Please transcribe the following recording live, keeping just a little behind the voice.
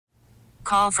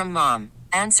Call from mom.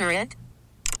 Answer it.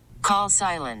 Call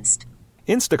silenced.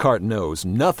 Instacart knows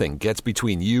nothing gets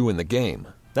between you and the game.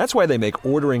 That's why they make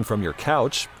ordering from your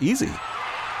couch easy.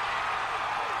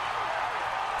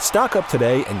 Stock up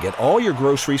today and get all your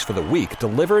groceries for the week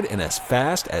delivered in as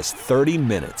fast as 30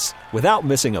 minutes without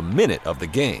missing a minute of the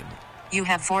game. You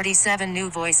have 47 new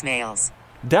voicemails.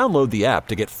 Download the app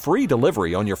to get free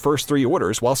delivery on your first 3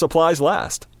 orders while supplies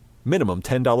last. Minimum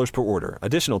 $10 per order.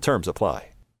 Additional terms apply.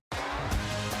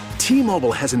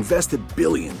 T-Mobile has invested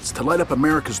billions to light up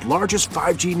America's largest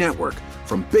 5G network,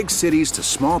 from big cities to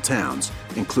small towns,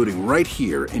 including right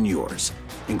here in yours.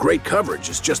 And great coverage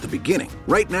is just the beginning.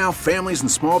 Right now, families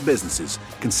and small businesses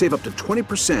can save up to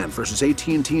 20% versus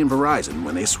AT&T and Verizon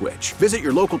when they switch. Visit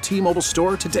your local T-Mobile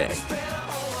store today.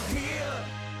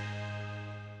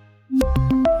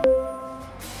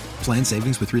 Plan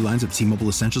savings with 3 lines of T-Mobile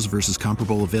Essentials versus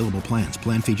comparable available plans.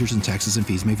 Plan features and taxes and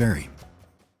fees may vary.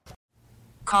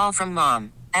 Call from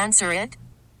mom. Answer it.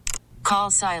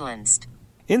 Call silenced.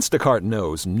 Instacart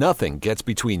knows nothing gets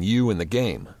between you and the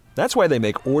game. That's why they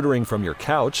make ordering from your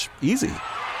couch easy.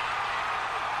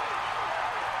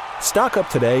 Stock up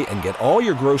today and get all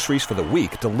your groceries for the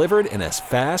week delivered in as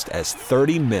fast as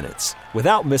 30 minutes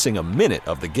without missing a minute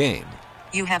of the game.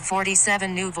 You have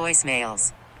 47 new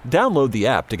voicemails. Download the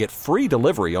app to get free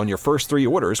delivery on your first 3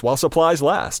 orders while supplies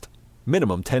last.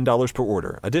 Minimum $10 per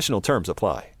order. Additional terms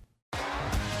apply.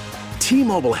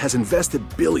 T-Mobile has invested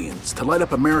billions to light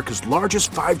up America's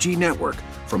largest 5G network,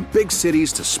 from big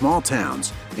cities to small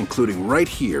towns, including right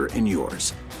here in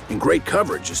yours. And great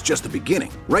coverage is just the beginning.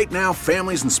 Right now,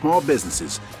 families and small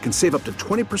businesses can save up to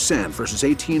 20% versus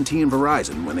AT&T and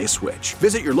Verizon when they switch.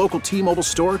 Visit your local T-Mobile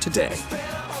store today.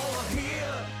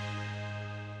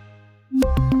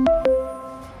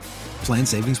 Plan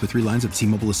savings with 3 lines of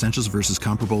T-Mobile Essentials versus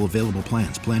comparable available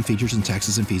plans. Plan features and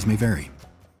taxes and fees may vary.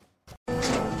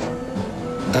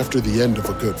 After the end of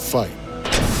a good fight,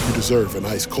 you deserve an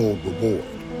ice-cold reward.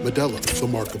 Modelo is the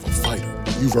mark of a fighter.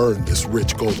 You've earned this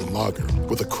rich golden lager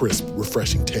with a crisp,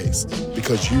 refreshing taste.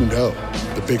 Because you know,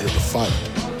 the bigger the fight,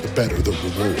 the better the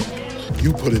reward.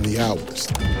 You put in the hours,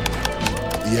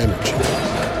 the energy,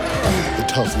 the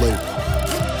tough labor.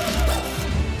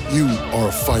 You are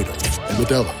a fighter, and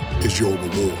Modelo is your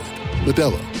reward.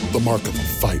 Modelo, the mark of a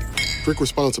fighter. Drink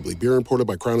responsibly. Beer imported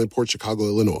by Crown Imports, Chicago,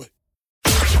 Illinois.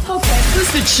 Okay,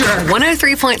 who's the jerk?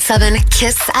 103.7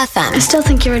 KISS FM. I still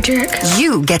think you're a jerk.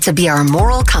 You get to be our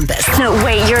moral compass. No,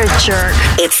 wait, you're a jerk.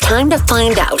 It's time to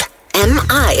find out. Am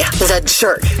I the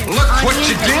jerk? Look what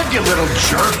you did, you little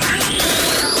jerk.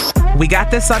 We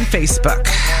got this on Facebook.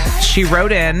 She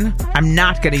wrote in, I'm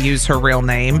not going to use her real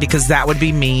name because that would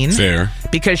be mean. Fair.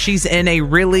 Because she's in a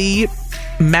really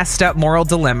messed up moral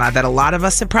dilemma that a lot of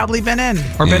us have probably been in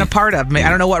or been a part of. I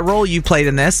don't know what role you played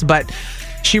in this, but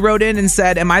she wrote in and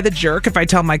said, am I the jerk if I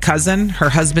tell my cousin her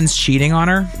husband's cheating on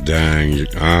her? Dang.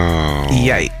 Oh.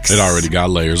 Yikes. It already got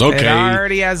layers. Okay. It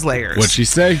already has layers. What'd she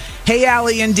say? Hey,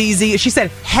 Allie and DZ. She said,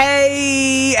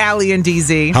 hey, Allie and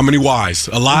DZ. How many Y's?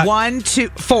 A lot? 1, 2,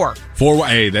 4. 4.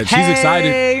 Hey, she's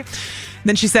excited.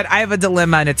 Then she said, I have a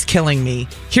dilemma and it's killing me.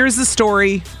 Here's the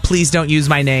story. Please don't use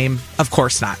my name. Of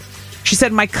course not. She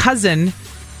said, my cousin.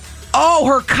 Oh,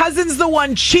 her cousin's the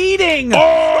one cheating.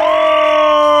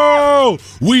 Oh,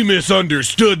 we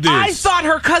misunderstood this. I thought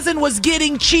her cousin was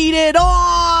getting cheated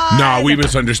on. Nah, we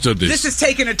misunderstood this. This is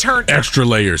taking a turn. Extra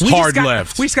layers. Hard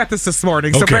left. We just got this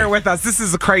morning, so bear with us. This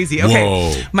is crazy. Okay.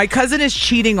 Whoa. My cousin is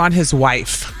cheating on his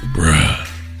wife. Bruh.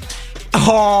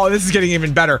 Oh, this is getting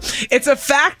even better. It's a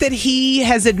fact that he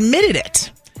has admitted it,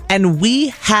 and we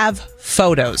have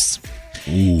photos.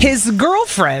 Ooh. His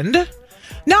girlfriend...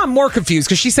 Now I'm more confused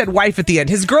because she said wife at the end.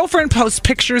 His girlfriend posts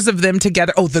pictures of them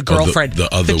together. Oh, the girlfriend.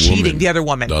 The other cheating. woman. The other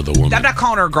woman. The other woman. I'm not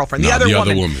calling her a girlfriend. The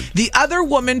other woman. The other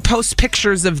woman posts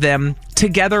pictures of them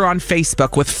together on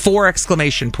Facebook with 4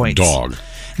 exclamation points. Dog.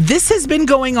 This has been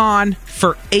going on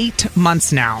for 8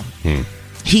 months now.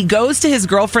 He goes to his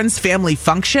girlfriend's family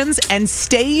functions and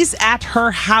stays at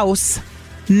her house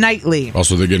nightly.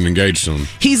 Also, they're getting engaged soon.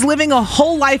 He's living a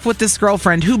whole life with this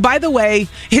girlfriend, who, by the way,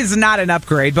 is not an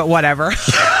upgrade, but whatever.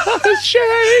 Shade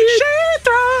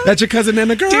throw. That's your cousin and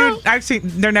a girl? Dude,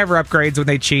 they're never upgrades when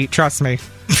they cheat. Trust me.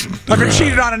 I've been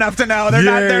cheated on enough to know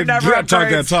they're never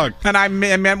upgrades. Talk. And I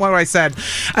meant what I said.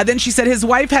 Then she said his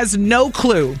wife has no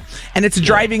clue, and it's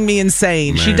driving me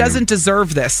insane. Man. She doesn't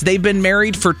deserve this. They've been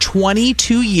married for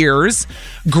 22 years,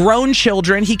 grown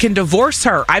children. He can divorce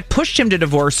her. I pushed him to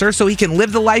divorce her so he can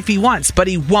live the life he wants, but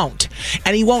he won't.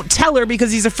 And he won't tell her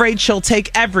because he's afraid she'll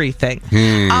take everything.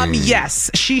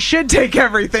 Yes, she should take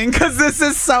everything because this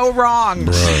is so wrong.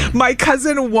 Bruh. My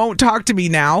cousin won't talk to me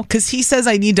now because he says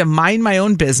I need to mind my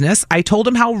own business business. I told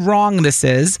him how wrong this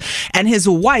is, and his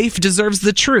wife deserves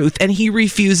the truth, and he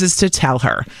refuses to tell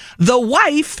her. The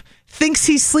wife thinks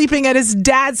he's sleeping at his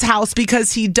dad's house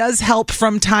because he does help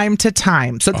from time to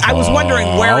time. So I was wondering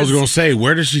where... I was going to say,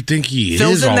 where does she think he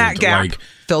fills is? In that gap.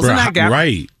 Fills in that gap.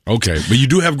 Right. Okay. But you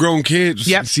do have grown kids.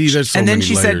 Yep. See, there's so and then many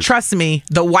she layers. said, trust me,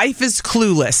 the wife is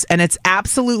clueless, and it's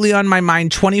absolutely on my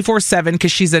mind 24/7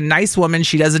 because she's a nice woman.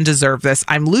 She doesn't deserve this.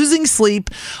 I'm losing sleep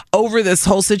over this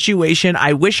whole situation.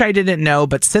 I wish I didn't know,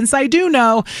 but since I do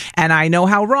know, and I know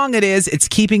how wrong it is, it's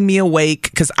keeping me awake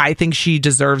because I think she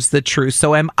deserves the truth.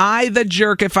 So am I the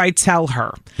jerk if I tell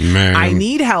her? Man. I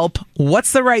need help.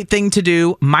 What's the right thing to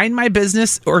do? Mind my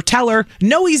business or tell her?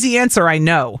 No easy answer, I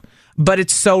know, but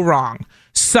it's so wrong.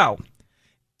 So,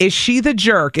 is she the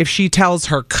jerk if she tells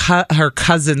her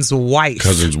cousin's wife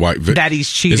that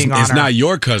he's cheating on her? It's not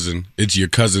your cousin; it's your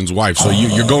cousin's wife. So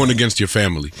you're going against your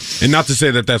family, and not to say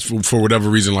that that's for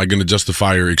whatever reason like going to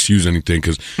justify or excuse anything,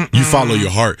 because you follow your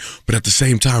heart. But at the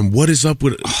same time, what is up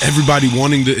with everybody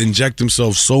wanting to inject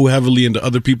themselves so heavily into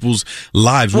other people's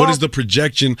lives? What is the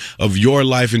projection of your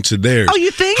life into theirs? Oh,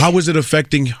 you think? How is it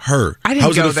affecting her? I didn't How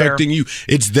is go it affecting there. you?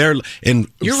 It's their, and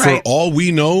You're for right. all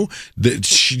we know, that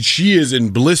she is in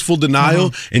blissful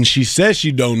denial, and she says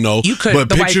she don't know. But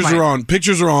the pictures wife might.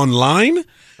 Pictures are online.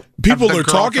 People the are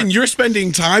talking. girlfriend. You're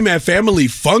spending time at family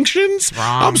functions.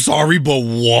 Wrong. I'm sorry, but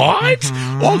what?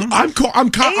 Well, I'm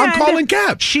calling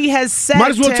Cap. She has said,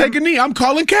 might as well take a knee. I'm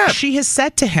calling Cap. She has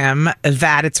said to him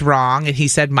that it's wrong, and he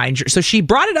said, "Mind your." So she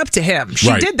brought it up to him. She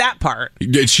Right. did that part.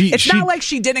 It's not like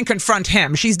she didn't confront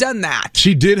him. She's done that.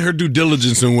 She did her due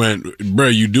diligence and went,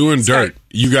 "Bruh, you doing dirt.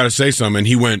 You got to say something." And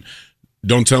he went,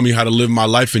 "Don't tell me how to live my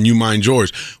life, and you mind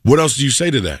yours." What else do you say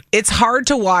to that? It's hard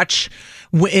to watch,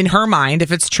 in her mind, if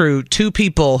it's true, two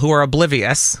people who are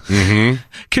oblivious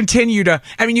continue to.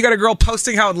 I mean, you got a girl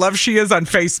posting how in love she is on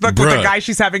Facebook with a guy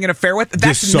she's having an affair with.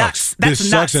 That's this nuts. sucks. That's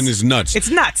This nuts. sucks and it's nuts. It's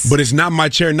nuts. But it's not my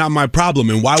chair, not my problem.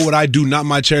 And why would I do not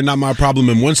my chair, not my problem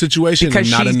in one situation because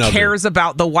and not she another? cares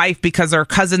about the wife because her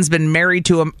cousin's been married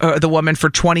to the woman for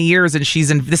 20 years and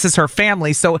this is her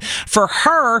family. So for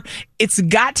her, it's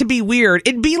got to be weird.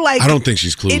 It'd be like, I don't think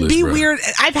she's clueless. It'd be bro. weird.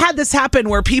 I've had this happen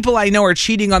where people I know are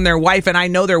cheating on their wife, and I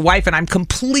know their wife, and I'm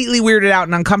completely weirded out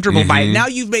and uncomfortable by it. Now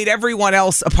you've made everyone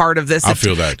else a part of this. I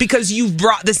feel that because you've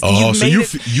brought this. Oh, so you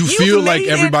you've feel like made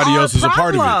everybody it else is a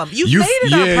part of it. You've made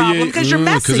it our problem because you're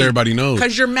messy. Because everybody knows.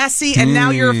 Because you're messy, and now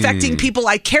you're affecting people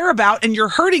I care about, and you're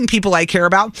hurting people I care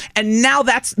about, and now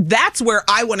that's where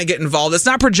I want to get involved. It's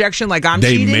not projection like I'm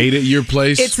cheating. They made it your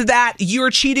place. It's that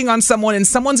you're cheating on someone and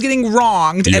someone's getting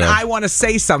wronged, and I want to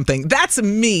say something. That's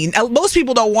mean. Most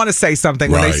people don't want to say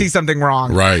something when they see something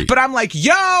wrong. Right. But I'm like,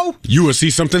 yo, you will see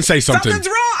something, say something. Something's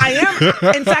wrong. I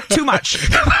am, in fact, too much.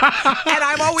 And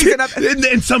I'm always in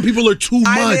and some people are too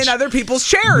much. I'm in other people's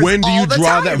chairs. When do you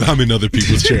draw that? I'm in other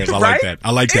people's chairs. I like that.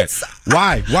 I like that.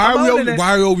 Why? Why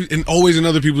are we always in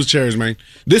other people's chairs, man?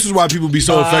 This is why people be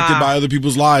so affected by other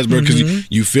people's lives, bro,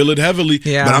 because you feel it heavily.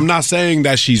 Yeah. But I'm not saying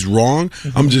that she's wrong.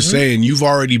 I'm just saying you've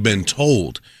already been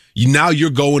told. Now you're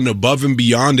going above and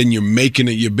beyond, and you're making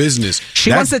it your business.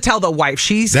 She wants to tell the wife.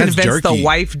 She's convinced jerky. the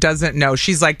wife doesn't know.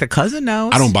 She's like, the cousin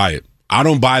knows. I don't buy it. I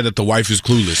don't buy that the wife is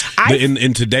clueless.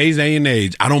 In today's day and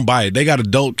age, I don't buy it. They got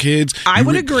adult kids. I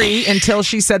would agree until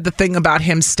she said the thing about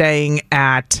him staying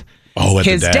at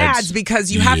his dad's,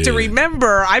 because you have to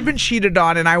remember, I've been cheated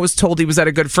on, and I was told he was at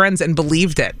a good friend's and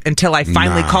believed it until I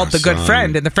finally called the good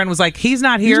friend, and the friend was like, he's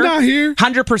not here. He's not here.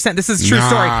 100%. This is a true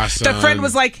story. Son. The friend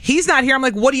was like, he's not here. I'm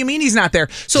like, what do you mean he's not there?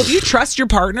 So if you trust your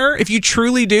partner, if you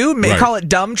truly do, call it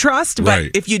dumb trust,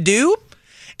 but if you do,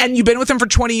 and you've been with him for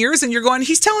 20 years, and you're going,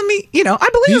 he's telling me, I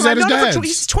believe him. I've known him for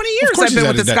he's 20 years. I've been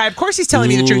with this guy. Of course he's telling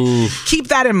me the truth. Keep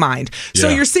that in mind. So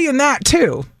you're seeing that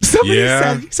too.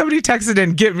 Somebody texted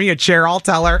in, get me a chair. I'll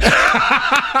tell her.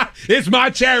 It's my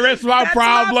chair. It's my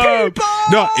problem.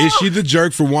 No, is she the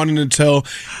jerk for wanting to tell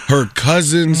her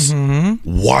cousin's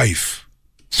wife?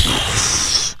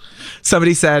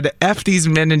 Somebody said, F these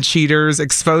men and cheaters,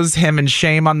 expose him and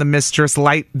shame on the mistress,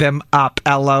 light them up,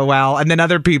 LOL. And then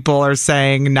other people are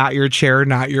saying, not your chair,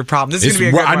 not your problem. This is going to be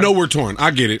a good one. I know we're torn.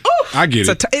 I get it. I get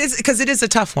it. Because it is a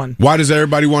tough one. Why does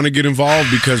everybody want to get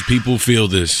involved? Because people feel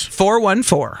this.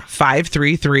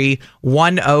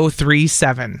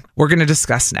 414-533-1037. We're going to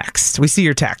discuss next. We see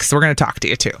your text. We're going to talk to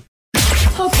you too.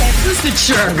 Okay, who's the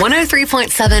jerk?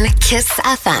 103.7 KISS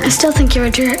FM. I still think you're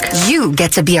a jerk. You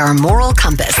get to be our moral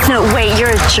compass. No, wait, you're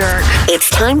a jerk. It's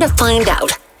time to find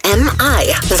out. Am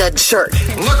I the jerk?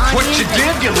 Look what you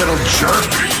did, you little jerk.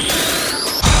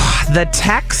 The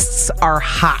texts are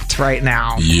hot right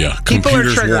now. Yeah, people are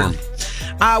computers triggered. warm.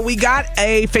 We got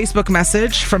a Facebook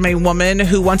message from a woman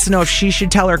who wants to know if she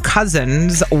should tell her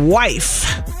cousin's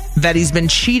wife that he's been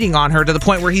cheating on her to the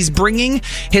point where he's bringing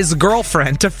his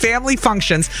girlfriend to family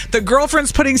functions. The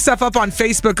girlfriend's putting stuff up on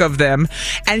Facebook of them,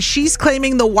 and she's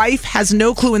claiming the wife has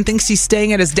no clue and thinks he's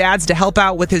staying at his dad's to help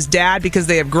out with his dad because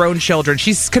they have grown children.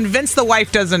 She's convinced the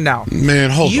wife doesn't know. Man,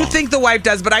 hold on. You think the wife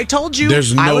does, but I told you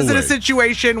I was in a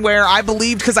situation where I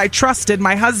believed because I trusted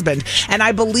my husband, and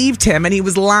I believed him, and he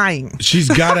was lying. She's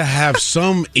got to have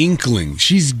some inkling.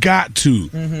 She's got to.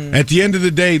 Mm-hmm. At the end of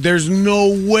the day, there's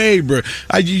no way, bro.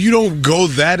 You don't go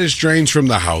that estranged from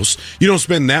the house. You don't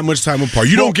spend that much time apart.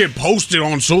 You don't get posted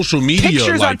on social media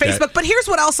pictures like on Facebook. That. But here's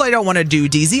what else I don't want to do,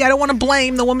 DZ. I don't want to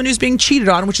blame the woman who's being cheated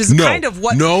on, which is kind of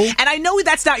what... No. And I know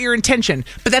that's not your intention,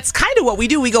 but that's kind of what we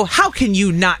do. We go, how can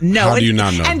you not know? How do you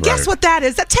not know? And guess what that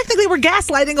is? That technically we're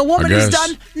gaslighting a woman who's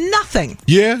done nothing.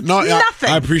 Yeah, no, nothing.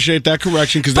 I appreciate that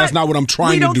correction because that's not what I'm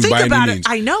trying to do by any means.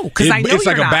 I know, because I know it's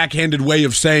like a backhanded way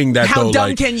of saying that. How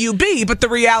dumb can you be? But the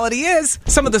reality is,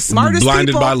 some of the smartest people...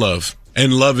 Blinded by love.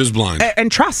 And love is blind. And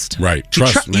trust. Right.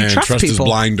 Trust, man. Trust is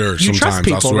blinder sometimes, trust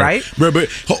people, I swear. Right?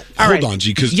 But hold on,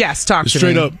 G, because yes, talk to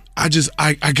straight me. up, I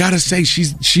gotta say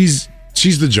she's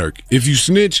the jerk. If you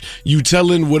snitch, you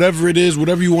telling whatever it is,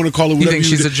 whatever you want to call it. You think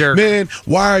she's a jerk? Man,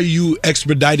 why are you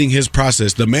expediting his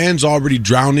process? The man's already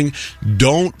drowning.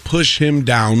 Don't push him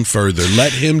down further.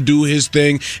 Let him do his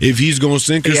thing. If he's going to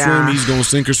sink or swim, he's going to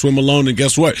sink or swim alone. And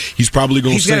guess what? He's probably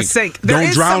going to sink. There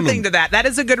is something to that. That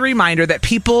is a good reminder that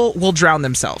people will drown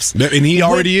themselves. And he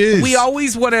already is. We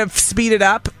always want to speed it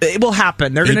up. It will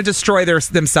happen. They're going to destroy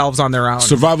themselves on their own.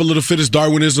 Survival of the fittest,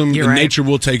 Darwinism. Nature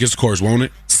will take its course, won't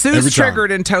it? Sue's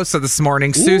triggered in Tosa this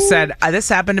morning. Sue said, this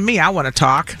happened to me. I want to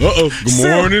talk. Good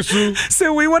morning, Sue.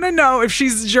 So we want to know if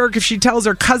she's a jerk, if she tells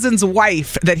her cousin's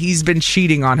wife that he's been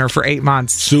cheating on her for 8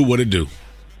 months. Sue, what'd it do?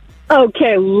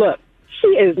 Okay, look. She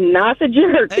is not the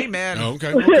jerk. Amen.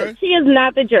 Okay. She is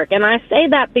not the jerk. And I say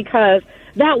that because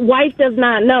that wife does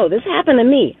not know. This happened to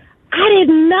me. I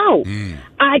didn't know.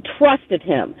 I trusted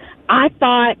him. I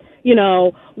thought,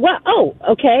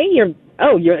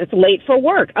 it's late for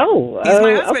work.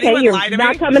 Okay, you're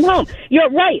not coming home. You're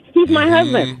right. He's my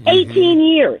husband. 18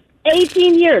 years.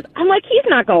 18 years. I'm like, he's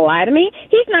not going to lie to me.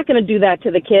 He's not going to do that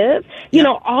to the kids.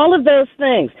 All of those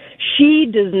things. She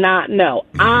does not know.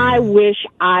 I wish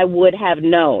I would have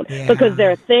known because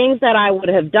there are things that I would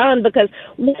have done because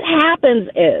what happens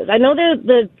is, I know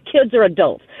the kids are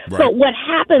adults, but what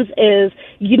happens is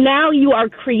you are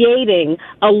creating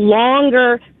a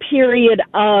longer period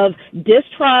of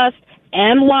distrust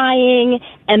and lying,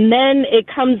 and then it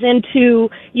comes into,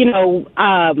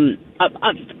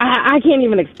 I can't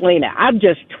even explain it. I'm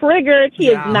just triggered. He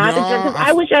is not the jerk.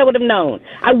 I wish I would have known.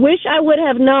 I wish I would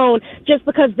have known just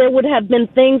because there would have been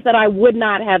things that I would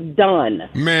not have done.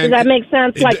 Man, does that make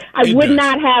sense? I would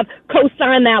not have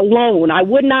co-signed that loan. I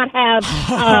would not have,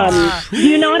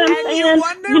 you know what I'm saying?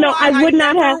 I would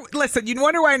not have. Listen, you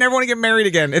wonder why I never want to get married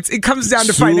again. It comes down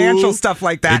to financial stuff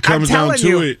like that. It comes down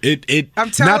to it.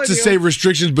 Not to say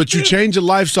restrictions, but you change a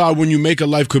lifestyle when you make a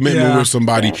life commitment with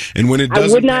somebody, and when it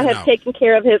doesn't. I would not have taken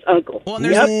care of his uncle. Well,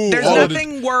 there's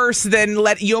nothing worse than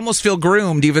you almost feel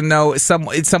groomed, even though it's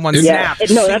someone's snap.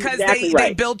 Because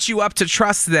they built you up to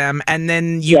trust them, and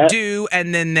then you do,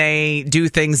 and then they do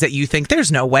things that you think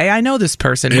there's no way I know this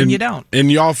person, when you don't.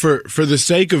 And y'all, for the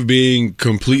sake of being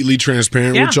completely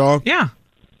transparent with y'all,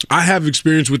 I have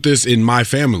experience with this in my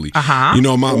family.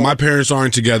 My parents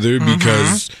aren't together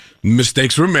because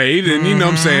mistakes were made, and you know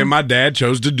what I'm saying, my dad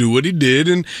chose to do what he did,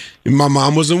 and my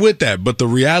mom wasn't with that. But the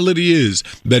reality is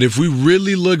that if we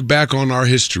really look back on our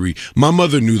history, my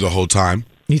mother knew the whole time.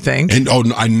 You think? And I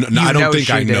don't think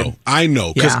I know. I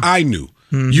know, because I knew.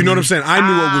 You know what I'm saying? I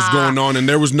knew what was going on, and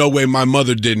there was no way my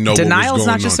mother didn't know what was going on. Denial's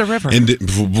not just a river. And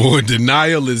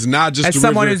denial is not just a river. As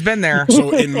someone who's been there.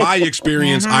 So in my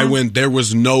experience, I went, there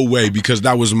was no way, because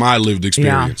that was my lived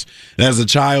experience. As a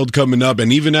child coming up,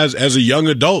 and even as a young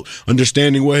adult,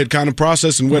 understanding what had kind of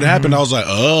processed and what happened, I was like,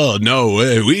 oh, no,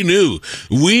 we knew.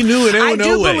 We knew it. I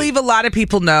do believe a lot of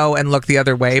people know and look the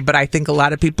other way, but I think a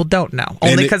lot of people don't know.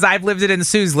 Only because I've lived it and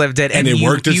Sue's lived it. And it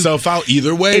worked itself out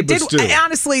either way, but still.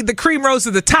 Honestly, the cream rose to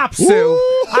the top, Sue.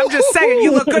 Ooh. I'm just saying, you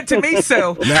look good to me,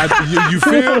 Sue. Now, you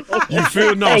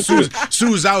feel? No,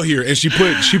 Sue's out here, and she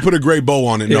put a great bow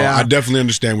on it. No, I definitely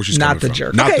understand where she's coming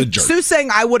from. Not the jerk. Sue's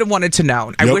saying, I would have wanted to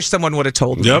know. I wish someone would have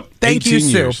told me. Yep. Thank you,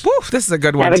 Sue. Woo, this is a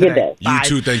good one Have a today. good day. You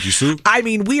too. Thank you, Sue. I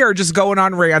mean, we are just going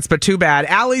on rants, but too bad.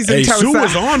 Allie's in Tosa. Sue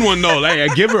was on one, though. Hey, I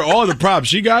give her all the props.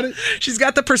 She got it. She's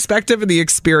got the perspective and the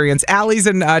experience. Allie's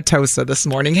in Tosa this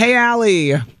morning. Hey,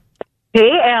 Allie. Hey,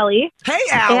 Allie. Hey,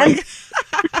 Allie.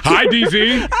 Hi,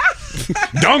 DZ.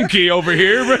 Donkey over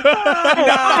here.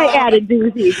 I added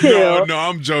doozy, too. No,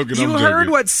 I'm joking. You heard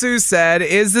what Sue said.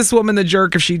 Is this woman the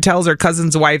jerk if she tells her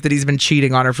cousin's wife that he's been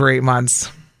cheating on her for 8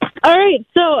 months? All right.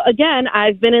 So, again,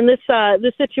 I've been in this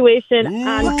situation.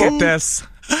 Look at this.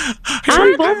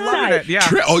 On both sides. Yeah.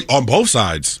 On both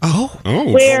sides. Oh.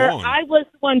 Where I was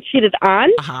the one cheated on.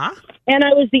 And I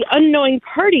was the unknowing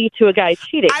party to a guy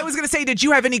cheating. I was going to say, did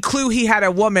you have any clue he had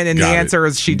a woman? And the answer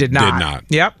is she did not. Did not.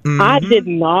 Yep. Mm-hmm. I did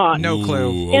not. No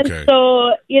clue. Ooh, okay. And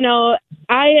so,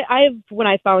 I when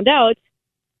I found out,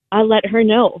 I let her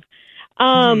know.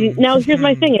 Now, here's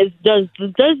my thing: is does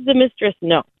the mistress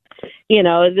know?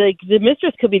 The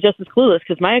mistress could be just as clueless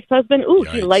because my ex-husband,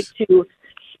 he liked to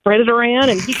spread it around,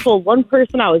 and he told one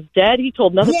person I was dead. He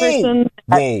told another person.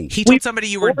 He told somebody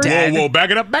you were dead. Whoa, back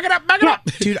it up.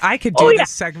 Dude, I could do this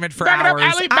segment for hours.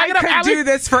 I could do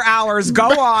this for hours.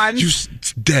 Go on. You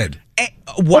dead.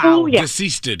 Wow.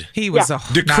 Deceased. He was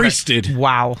decreased.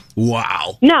 Wow.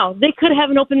 Now, they could have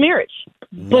an open marriage,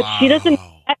 but she doesn't.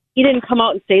 He didn't come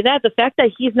out and say that. The fact that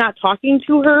he's not talking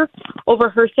to her over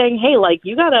her saying, hey,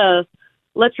 you got to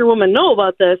let your woman know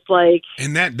about this,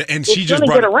 and she just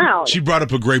brought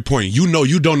up a great point.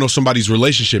 You don't know somebody's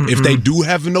relationship. If they do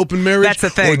have an open marriage, that's the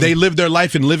thing. Or they live their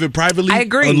life and live it privately. I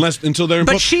agree. Until they're in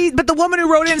but the woman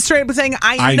who wrote in straight up saying,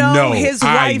 I know his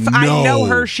wife, I know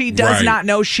her, she does not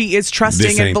know she is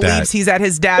trusting and believes he's at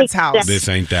his dad's house. This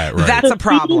ain't that, right? That's a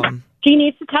problem. She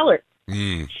needs to tell her.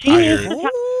 She needs to tell her.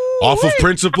 Off of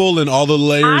principle and all the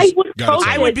layers.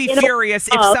 I would be furious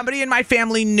if somebody in my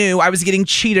family knew I was getting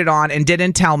cheated on and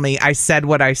didn't tell me. I said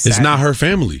what I said. It's not her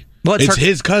family. Well, it's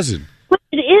his cousin.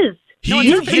 It is.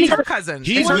 It's her cousin.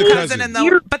 He's her the cousin.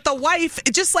 But the wife,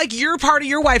 just like you're part of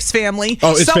your wife's family,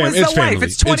 so is the wife. Family.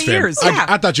 It's 20 years. Yeah.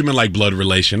 I thought you meant like blood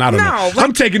relation. I don't know.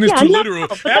 I'm taking this too literal.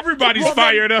 Everybody's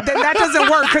fired up. Then that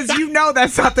doesn't work because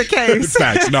that's not the case.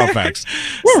 Facts. Facts.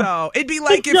 So it'd be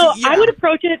like I would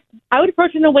approach it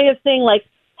in a way of saying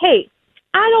hey,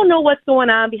 I don't know what's going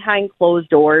on behind closed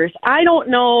doors. I don't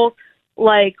know,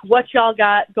 what y'all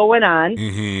got going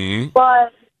on.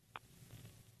 But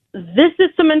this is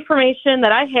some information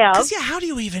that I have. How do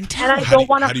you even tell? And I don't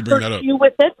want to hurt you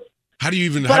with it. How do you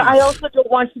even? But I also don't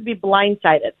want you to be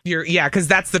blindsided. Because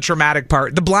that's the traumatic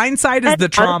part. The blind side is the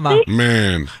trauma. Honestly,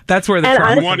 man, that's where the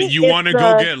trauma. You want to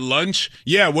go get lunch?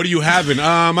 Yeah. What are you having?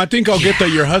 I think I'll get that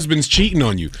your husband's cheating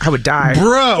on you. I would die,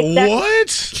 bruh.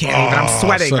 What? Can't even. I'm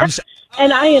sweating.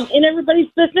 And I am in everybody's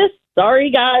business.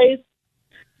 Sorry, guys.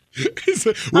 What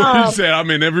you said? I'm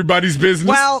in everybody's business.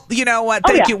 Well, you know what?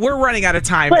 Thank you. We're running out of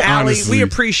time. Allie, we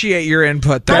appreciate your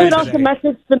input. I would also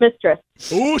message the mistress.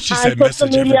 Oh, she said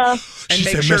message everybody. And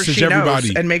make sure she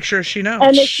knows. And make sure she knows.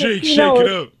 And shake it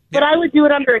up. But I would do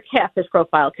it under a catfish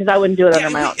profile because I wouldn't do it under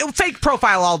my own. Fake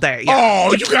profile all day. Yeah.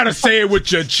 Oh, you got to say it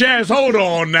with your chest. Hold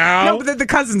on now. No, but the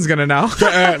cousin's going to know.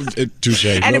 Touche.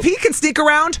 And if he can sneak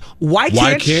around, why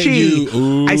can't she?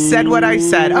 I said what I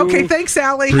said. Okay, thanks,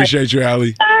 Allie. Appreciate you,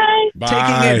 Allie. Bye.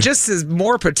 Taking it just as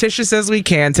more petitious as we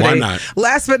can today. Why not?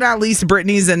 Last but not least,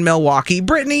 Brittany's in Milwaukee.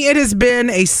 Brittany, it has been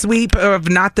a sweep of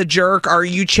Not the Jerk. Are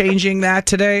you changing that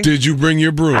today? Did you bring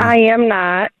your broom? I am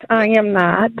not.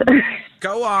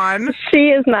 Go on. She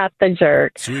is not the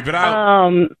jerk. Sweep it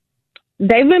out.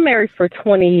 They've been married for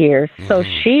 20 years, so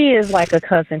she is like a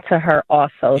cousin to her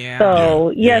also. Yeah.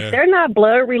 So, yes, they're not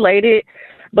blood related,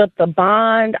 but the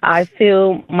bond, I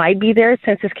feel, might be there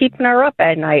since it's keeping her up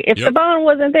at night. If the bond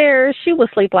wasn't there, she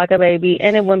would sleep like a baby,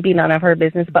 and it wouldn't be none of her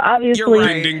business. But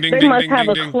obviously, they must have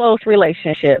a close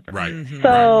relationship. Right.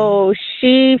 So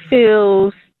she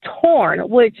feels torn,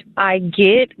 which I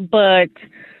get, but...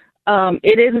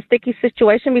 it is a sticky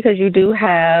situation because you do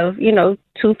have,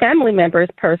 two family members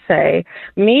per se.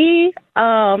 Me,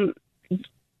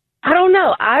 I don't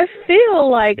know. I feel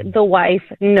like the wife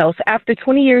knows. After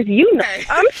 20 years,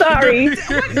 I'm sorry.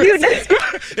 This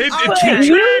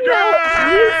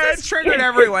triggered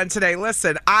everyone today.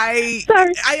 Listen, I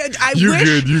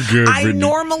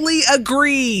normally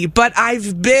agree, but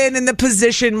I've been in the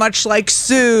position, much like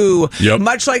Sue,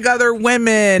 much like other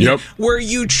women, where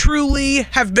you truly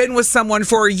have been with someone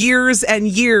for years and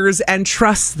years and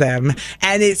trust them.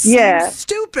 And it seems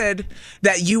stupid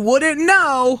that you wouldn't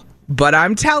know. But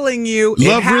I'm telling you,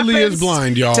 love really is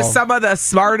blind, y'all. To some of the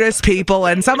smartest people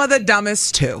and some of the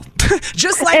dumbest too.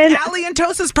 Just like Allie and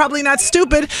Tosa's probably not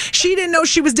stupid. She didn't know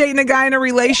she was dating a guy in a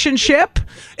relationship.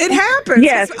 It happens.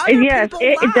 Yes.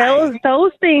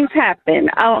 Those things happen.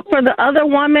 For the other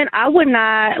woman, I would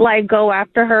not go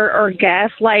after her or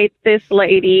gaslight this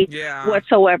lady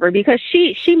whatsoever because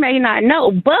she may not know.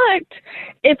 But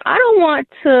if I don't want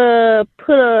to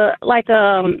put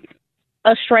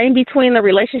a strain between the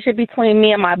relationship between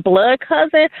me and my blood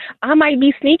cousin, I might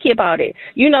be sneaky about it.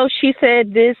 You know, she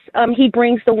said this, he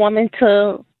brings the woman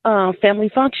to family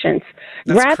functions.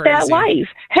 Grab that wife.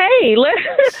 Hey,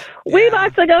 we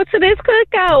about to go to this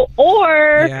cookout.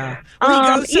 Or,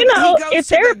 if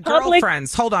they're public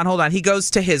girlfriends. Hold on. He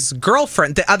goes to his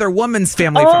girlfriend, the other woman's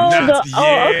family function.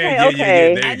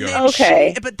 Okay. There you go.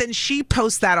 But then she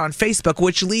posts that on Facebook,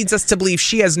 which leads us to believe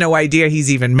she has no idea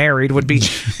he's even married. Would be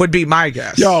my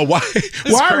guess. Yo, why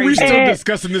are we still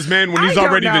discussing this man when he's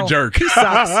already the jerk? He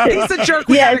sucks. He's the jerk.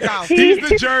 We gotta go. He's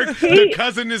the jerk. The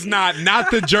cousin is not. Not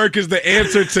the jerk is the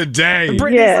answer today.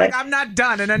 Brittany's like, I'm not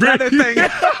done. And another thing.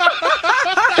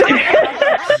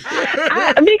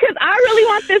 Because I really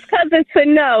want this cousin to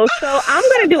know. So I'm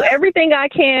going to do everything I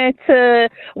can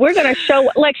we're going to show,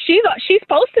 like she's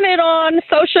posting it on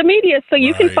social media so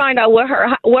you can find out what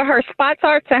her spots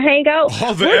are to hang out.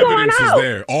 All the evidence is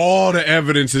there. All the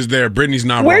evidence is there. Brittany's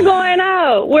not We're wrong. going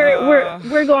out.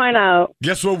 We're going out.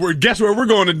 Guess where we're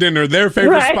going to dinner. Their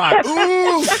favorite spot.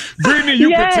 Ooh, Brittany, you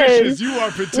petitious. You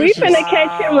are petitious. We finna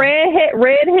catch him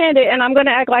red-handed, and I'm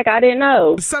gonna act like I didn't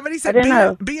know. Somebody said,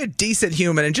 be a decent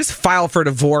human and just file for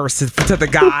divorce to the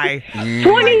guy.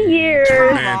 20 years.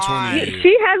 Man, 20 years.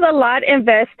 She has a lot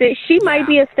invested. She might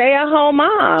be a stay-at-home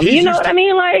mom. You know what I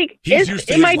mean? Like,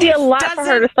 it might be a lot for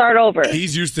her to start over.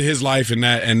 He's used to his life, and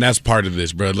that's part of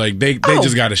this, bro. Like, they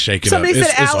just got to shake it up. Somebody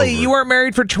said, Allie, you weren't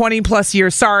married for 20 plus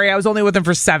years. Sorry, I was only with him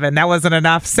for 7. That wasn't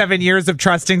enough. 7 years of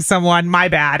trusting someone. My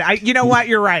bad. You know what?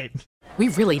 You're right. We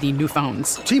really need new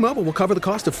phones. T-Mobile will cover the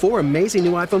cost of 4 amazing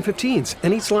new iPhone 15s,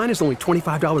 and each line is only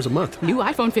 $25 a month. New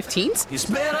iPhone 15s? It's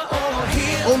better over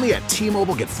here. Only at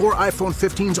T-Mobile, get 4 iPhone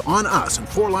 15s on us and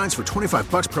 4 lines for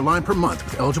 $25 per line per month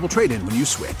with eligible trade-in when you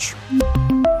switch.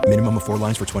 Minimum of 4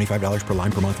 lines for $25 per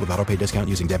line per month with autopay discount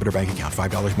using debit or bank account.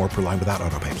 $5 more per line without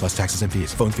autopay, plus taxes and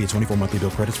fees. Phone fee at 24 monthly bill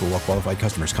credits for well-qualified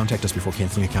customers. Contact us before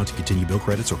canceling account to continue bill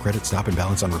credits or credit stop and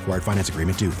balance on required finance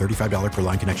agreement due. $35 per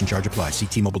line connection charge applies. See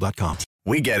T-Mobile.com.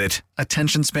 We get it.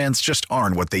 Attention spans just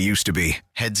aren't what they used to be.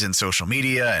 Heads in social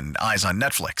media and eyes on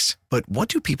Netflix. But what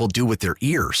do people do with their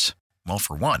ears? Well,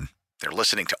 for one, they're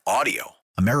listening to audio.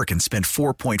 Americans spend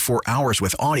 4.4 hours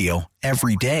with audio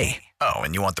every day. Oh,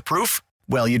 and you want the proof?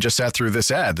 Well, you just sat through this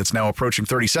ad that's now approaching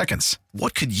 30 seconds.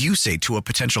 What could you say to a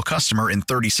potential customer in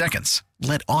 30 seconds?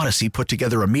 Let Odyssey put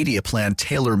together a media plan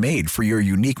tailor-made for your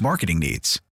unique marketing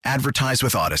needs. Advertise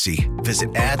with Odyssey.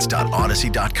 Visit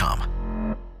ads.odyssey.com.